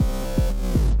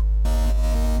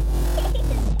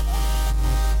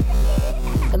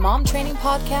Mom Training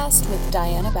Podcast with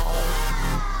Diana Ballard.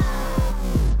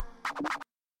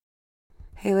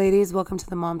 Hey ladies, welcome to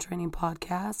the Mom Training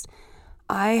Podcast.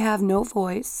 I have no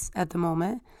voice at the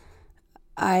moment.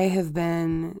 I have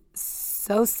been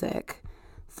so sick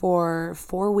for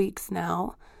 4 weeks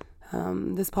now.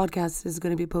 This podcast is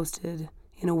going to be posted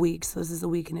in a week, so this is a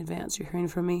week in advance. You're hearing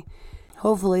from me.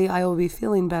 Hopefully I will be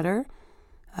feeling better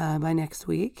by next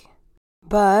week.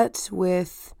 But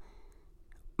with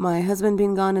my husband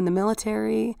being gone in the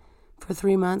military for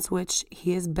 3 months, which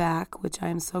he is back, which I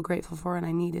am so grateful for, and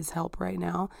I need his help right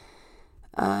now.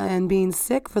 And being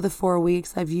sick for the 4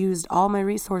 weeks, I've used all my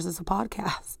resources of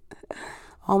podcasts,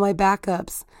 all my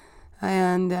backups.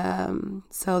 And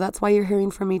so that's why you're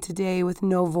hearing from me today with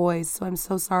no voice. So I'm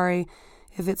so sorry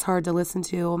if it's hard to listen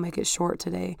to. We'll make it short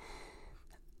today.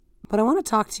 But I want to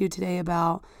talk to you today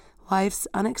about life's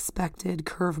unexpected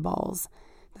curveballs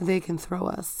that they can throw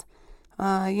us.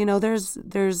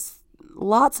 There's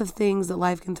lots of things that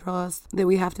life can throw us that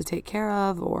we have to take care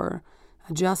of or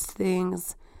adjust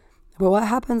things. But what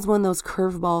happens when those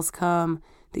curveballs come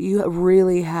that you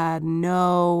really had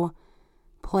no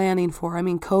planning for? I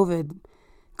mean, COVID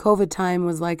time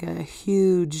was like a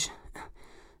huge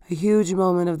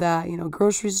moment of that.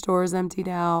 Grocery stores emptied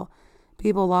out.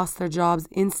 People lost their jobs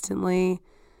instantly.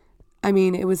 I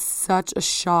mean, it was such a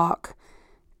shock.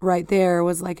 Right there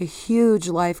was like a huge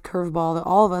life curveball that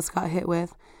all of us got hit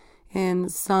with in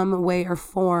some way or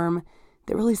form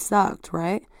that really sucked,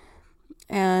 right?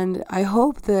 And I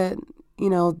hope that,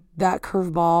 that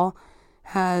curveball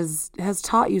has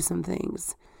taught you some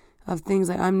things, of things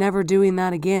like I'm never doing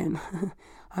that again.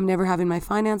 I'm never having my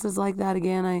finances like that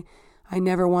again. I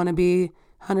never want to be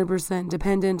 100%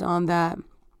 dependent on that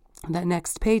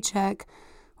next paycheck,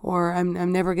 or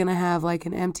I'm never going to have like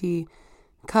an empty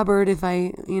cupboard if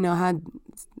I, had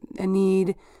a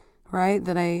need, right?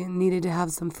 That I needed to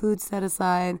have some food set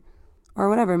aside or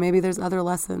whatever. Maybe there's other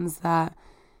lessons that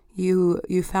you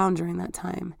found during that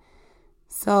time.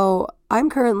 So I'm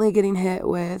currently getting hit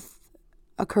with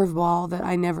a curveball that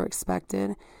I never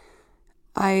expected.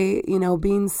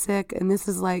 Being sick, and this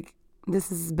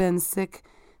has been sick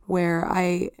where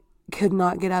I could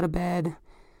not get out of bed.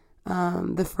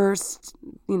 The first,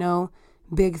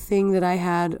 big thing that I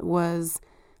had was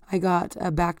I got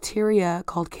a bacteria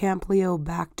called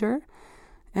Campylobacter,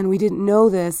 and we didn't know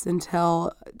this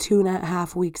until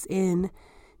 2.5 weeks in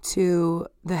to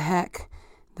the heck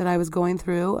that I was going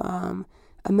through.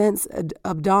 Immense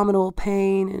abdominal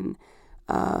pain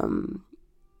and,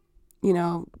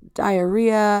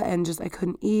 diarrhea, and just I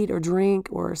couldn't eat or drink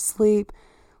or sleep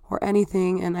or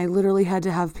anything, and I literally had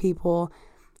to have people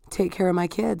take care of my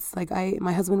kids.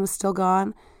 My husband was still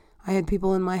gone. I had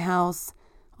people in my house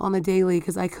on the daily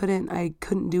because I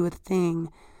couldn't do a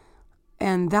thing.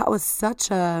 And that was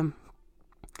such a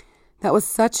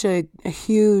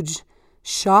huge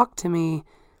shock to me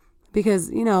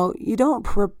because, you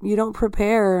don't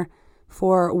prepare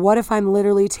for what if I'm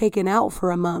literally taken out for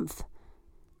a month,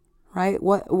 right?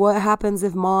 What happens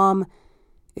if mom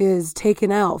is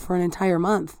taken out for an entire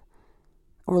month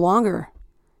or longer?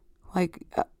 I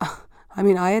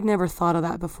had never thought of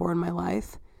that before in my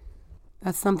life.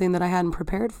 That's something that I hadn't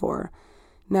prepared for.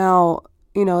 Now,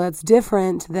 that's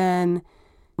different than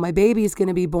my baby's going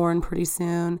to be born pretty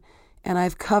soon, and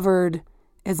I've covered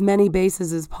as many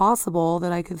bases as possible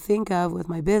that I could think of with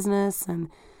my business and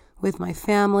with my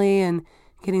family and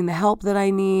getting the help that I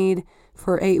need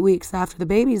for 8 weeks after the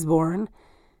baby's born.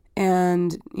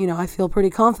 And, I feel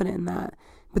pretty confident in that.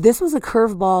 But this was a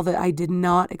curveball that I did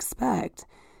not expect.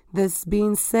 This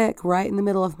being sick right in the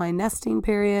middle of my nesting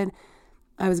period.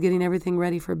 I was getting everything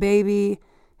ready for baby.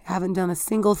 Haven't done a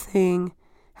single thing.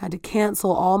 Had to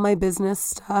cancel all my business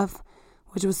stuff,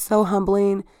 which was so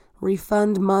humbling.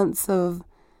 Refund months of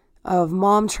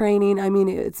mom training. I mean,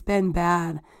 it's been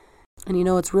bad. And,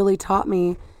 it's really taught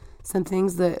me some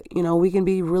things that, we can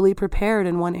be really prepared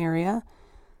in one area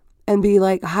and be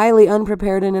like highly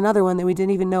unprepared in another one that we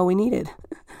didn't even know we needed,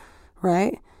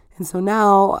 right? And so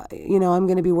now, I'm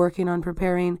going to be working on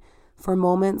preparing for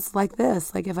moments like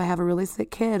this, like if I have a really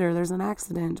sick kid or there's an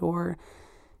accident or,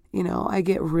 I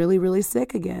get really, really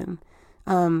sick again.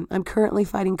 I'm currently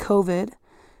fighting COVID,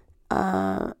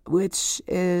 which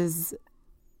is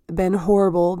been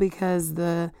horrible because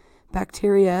the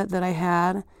bacteria that I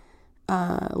had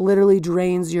literally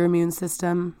drains your immune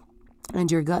system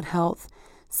and your gut health.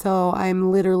 So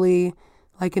I'm literally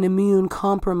like an immune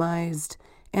compromised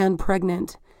and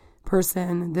pregnant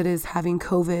person that is having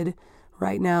COVID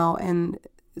right now. And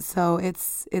so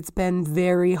it's been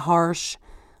very harsh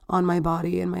on my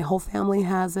body, and my whole family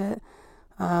has it.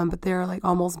 But they're like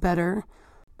almost better.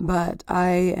 but I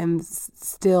am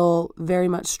still very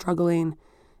much struggling.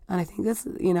 And I think this,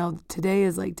 today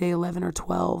is like day 11 or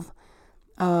 12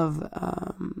 of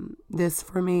this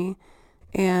for me.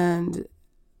 And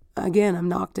again, I'm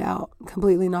knocked out,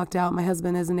 completely knocked out. My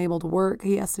husband isn't able to work.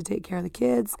 He has to take care of the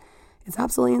kids. It's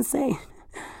absolutely insane.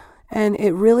 And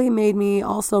it really made me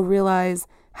also realize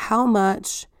how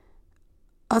much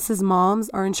us as moms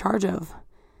are in charge of.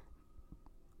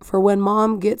 For when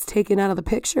mom gets taken out of the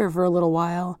picture for a little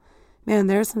while, man,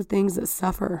 there's some things that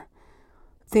suffer.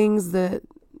 Things that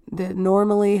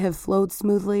normally have flowed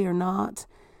smoothly or not.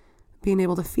 Being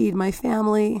able to feed my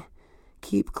family,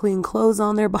 keep clean clothes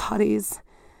on their bodies,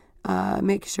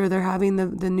 make sure they're having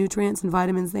the nutrients and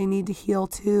vitamins they need to heal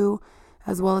too,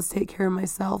 as well as take care of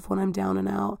myself when I'm down and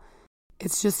out.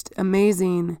 It's just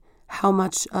amazing how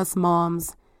much us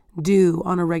moms do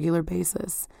on a regular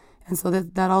basis. And so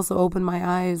that also opened my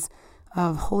eyes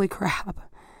of, holy crap,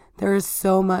 there is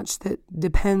so much that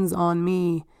depends on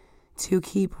me to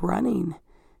keep running,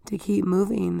 to keep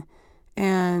moving.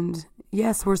 And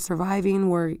yes, we're surviving,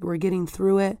 we're getting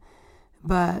through it,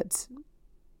 but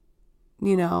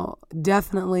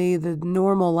definitely the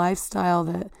normal lifestyle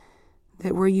that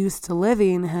we're used to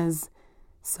living has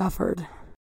suffered.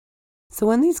 So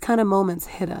when these kind of moments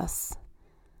hit us,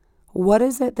 what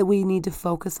is it that we need to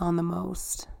focus on the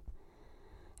most?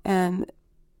 And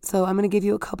so I'm going to give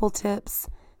you a couple tips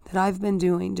that I've been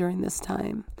doing during this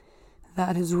time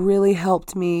that has really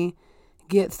helped me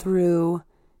get through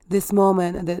this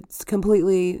moment that's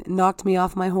completely knocked me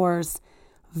off my horse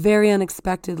very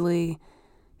unexpectedly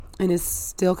and is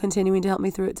still continuing to help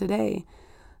me through it today.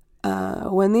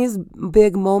 When these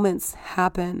big moments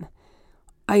happen,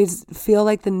 I feel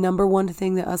like the number one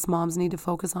thing that us moms need to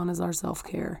focus on is our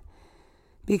self-care.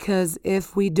 Because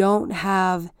if we don't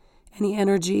have any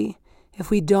energy, if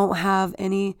we don't have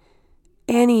any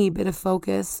bit of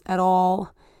focus at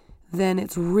all, then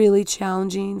it's really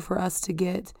challenging for us to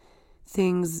get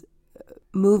things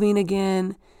moving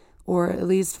again, or at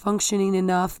least functioning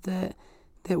enough that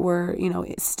we're,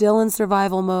 still in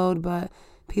survival mode, but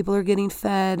people are getting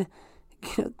fed,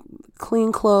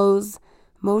 clean clothes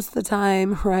most of the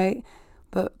time, right?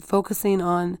 But focusing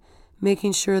on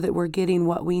making sure that we're getting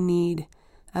what we need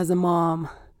as a mom,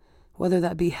 whether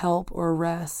that be help or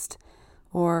rest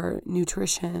or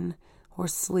nutrition or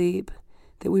sleep,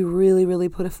 that we really, really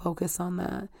put a focus on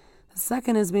that. The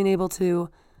second is being able to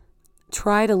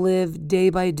try to live day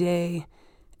by day.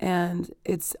 And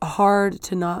it's hard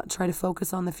to not try to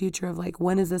focus on the future of like,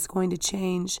 when is this going to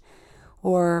change?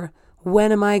 Or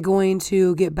when am I going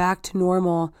to get back to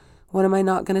normal? When am I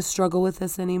not going to struggle with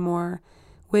this anymore?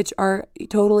 Which are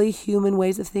totally human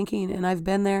ways of thinking. And I've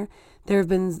been there. There have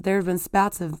been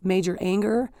spats of major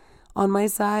anger on my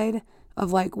side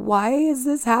of like, why is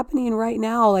this happening right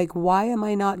now? Like, why am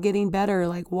I not getting better?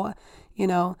 Like, what,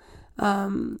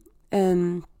 and,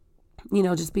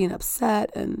 just being upset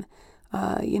and,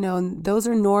 and those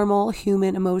are normal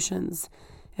human emotions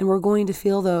and we're going to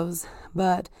feel those,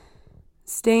 but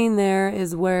staying there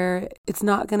is where it's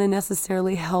not going to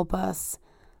necessarily help us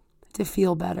to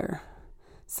feel better.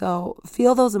 So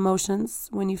feel those emotions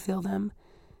when you feel them,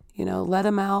 let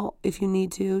them out if you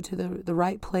need to the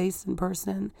right place and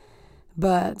person.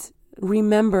 But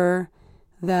remember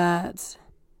that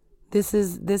this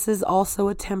is also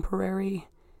a temporary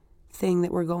thing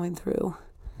that we're going through.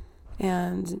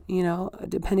 And,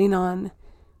 depending on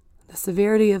the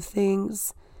severity of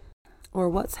things or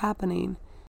what's happening,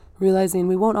 realizing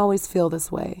we won't always feel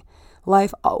this way.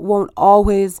 Life won't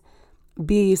always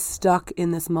be stuck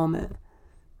in this moment.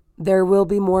 There will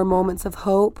be more moments of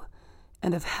hope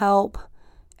and of help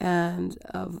and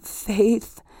of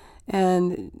faith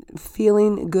and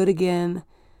feeling good again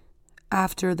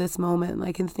after this moment.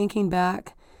 Like in thinking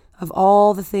back of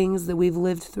all the things that we've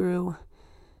lived through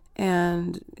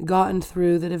and gotten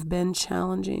through that have been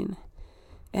challenging.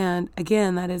 And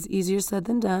again, that is easier said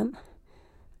than done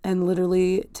and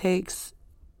literally takes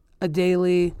a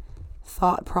daily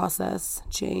thought process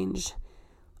change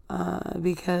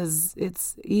because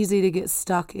it's easy to get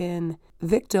stuck in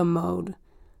victim mode.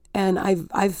 And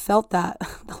I've felt that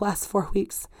the last 4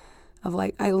 weeks of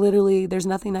like, there's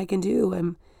nothing I can do.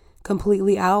 I'm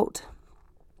completely out.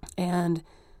 And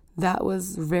that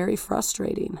was very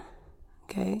frustrating.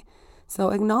 Okay. So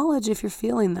acknowledge if you're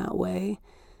feeling that way,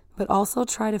 but also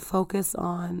try to focus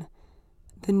on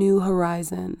the new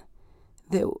horizon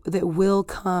that will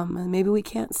come. And maybe we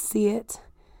can't see it,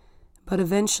 but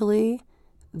eventually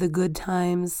the good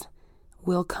times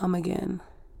will come again.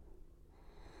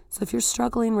 So if you're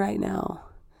struggling right now,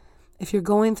 if you're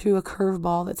going through a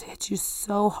curveball that's hit you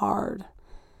so hard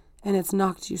and it's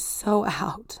knocked you so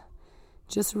out,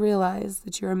 just realize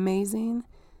that you're amazing.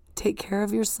 Take care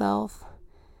of yourself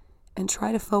and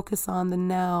try to focus on the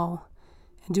now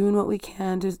and doing what we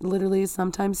can to literally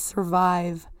sometimes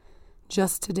survive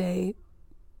just today.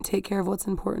 Take care of what's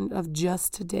important of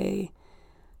just today.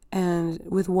 And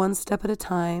with one step at a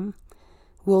time,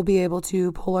 we'll be able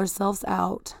to pull ourselves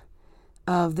out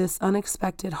of this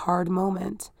unexpected hard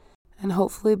moment and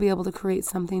hopefully be able to create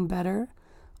something better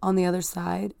on the other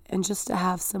side and just to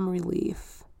have some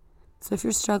relief. So if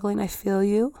you're struggling, I feel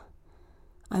you.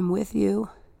 I'm with you.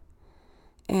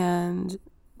 And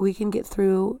we can get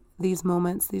through these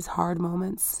moments, these hard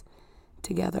moments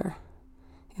together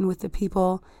and with the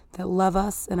people that love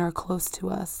us and are close to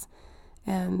us.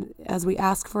 And as we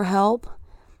ask for help,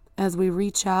 as we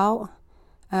reach out,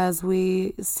 as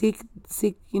we seek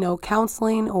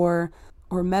counseling or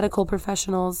medical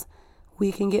professionals,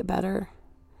 we can get better.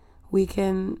 We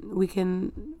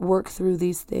can work through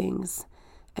these things.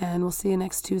 And we'll see you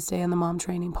next Tuesday on the Mom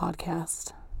Training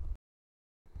Podcast.